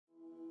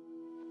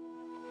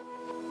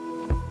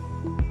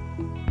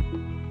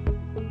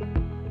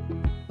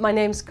My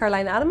name is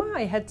Caroline Adema.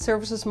 I head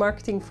services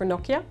marketing for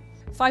Nokia.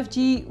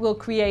 5G will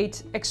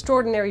create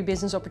extraordinary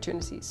business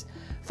opportunities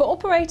for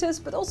operators,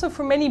 but also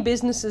for many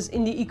businesses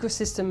in the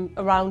ecosystem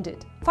around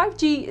it.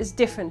 5G is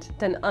different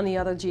than any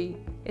other G.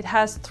 It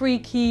has three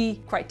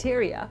key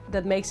criteria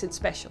that makes it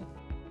special: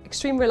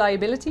 extreme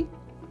reliability,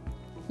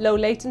 low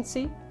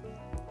latency,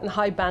 and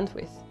high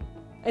bandwidth.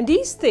 And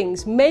these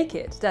things make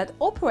it that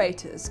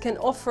operators can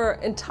offer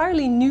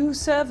entirely new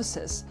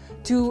services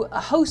to a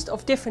host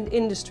of different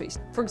industries.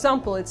 For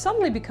example, it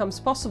suddenly becomes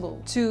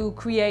possible to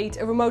create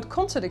a remote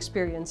concert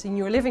experience in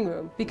your living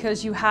room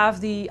because you have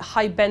the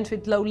high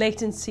bandwidth, low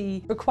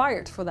latency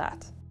required for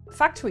that.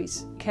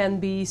 Factories can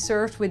be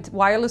served with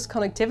wireless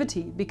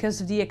connectivity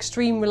because of the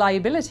extreme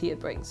reliability it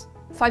brings.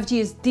 5G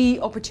is the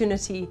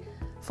opportunity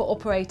for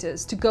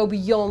operators to go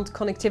beyond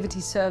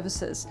connectivity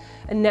services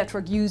and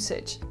network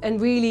usage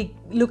and really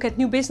look at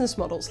new business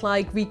models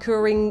like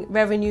recurring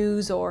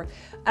revenues or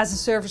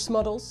as-a-service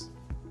models.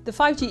 The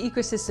 5G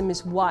ecosystem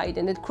is wide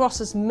and it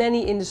crosses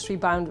many industry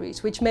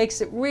boundaries, which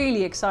makes it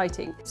really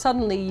exciting.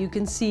 Suddenly you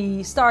can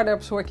see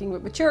startups working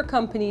with mature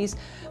companies,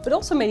 but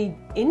also many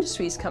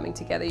industries coming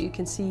together. You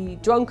can see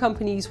drone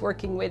companies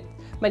working with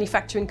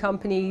manufacturing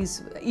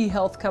companies,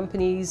 e-health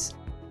companies.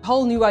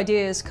 Whole new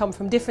ideas come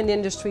from different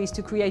industries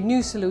to create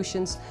new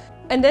solutions.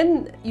 And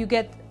then you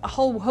get a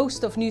whole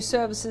host of new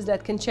services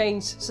that can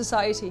change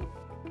society.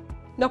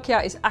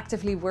 Nokia is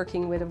actively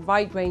working with a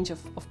wide range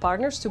of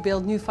partners to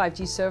build new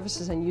 5G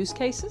services and use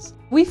cases.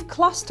 We've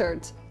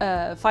clustered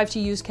 5G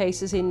use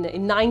cases in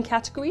 9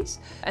 categories.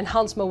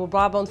 Enhanced mobile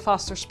broadband,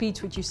 faster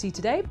speeds, which you see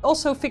today.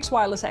 Also fixed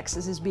wireless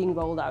access is being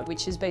rolled out,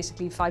 which is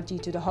basically 5G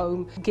to the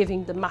home,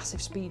 giving the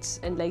massive speeds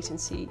and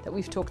latency that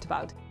we've talked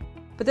about.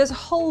 But there's a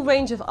whole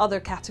range of other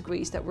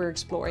categories that we're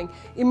exploring.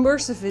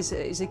 Immersive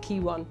is a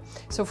key one.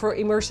 So for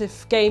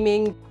immersive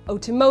gaming,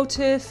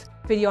 automotive,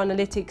 video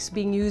analytics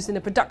being used in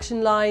a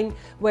production line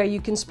where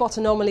you can spot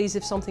anomalies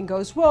if something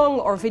goes wrong,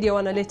 or video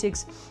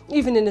analytics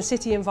even in a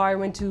city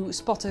environment to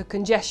spot a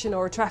congestion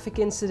or a traffic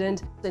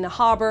incident in a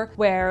harbor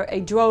where a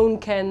drone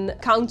can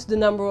count the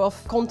number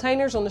of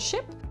containers on a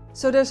ship.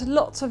 So there's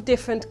lots of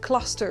different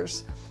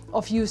clusters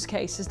of use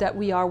cases that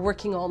we are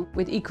working on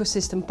with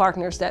ecosystem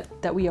partners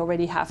that we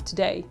already have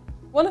today.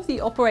 One of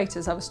the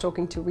operators I was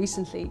talking to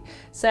recently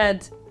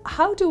said,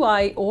 how do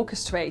I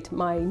orchestrate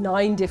my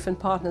 9 different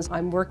partners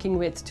I'm working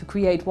with to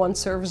create one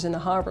service in a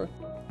harbor?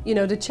 You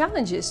know, the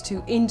challenge is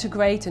to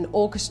integrate and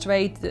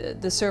orchestrate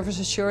the service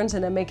assurance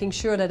and then making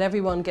sure that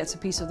everyone gets a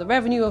piece of the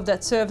revenue of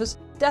that service.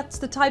 That's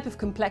the type of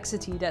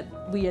complexity that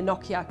we at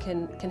Nokia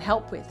can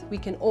help with. We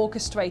can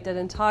orchestrate that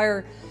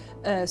entire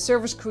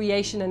service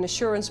creation and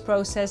assurance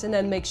process and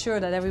then make sure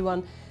that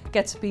everyone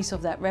gets a piece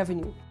of that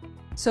revenue.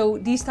 So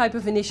these type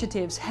of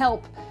initiatives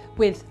help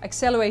with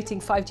accelerating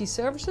 5G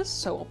services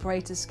so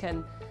operators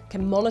can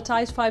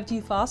monetize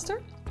 5G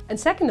faster. And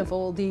second of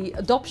all, the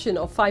adoption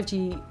of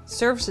 5G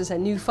services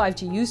and new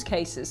 5G use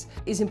cases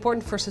is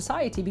important for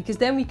society because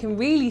then we can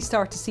really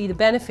start to see the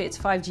benefits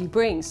 5G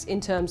brings in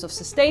terms of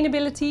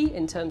sustainability,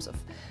 in terms of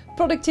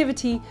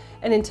productivity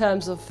and in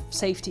terms of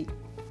safety.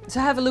 So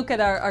have a look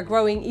at our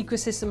growing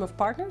ecosystem of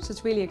partners.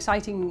 It's really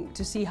exciting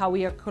to see how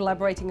we are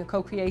collaborating and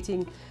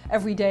co-creating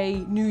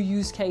everyday new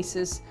use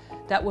cases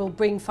that will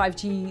bring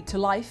 5G to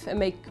life and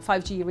make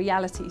 5G a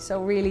reality.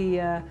 So really,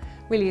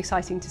 really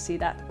exciting to see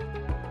that.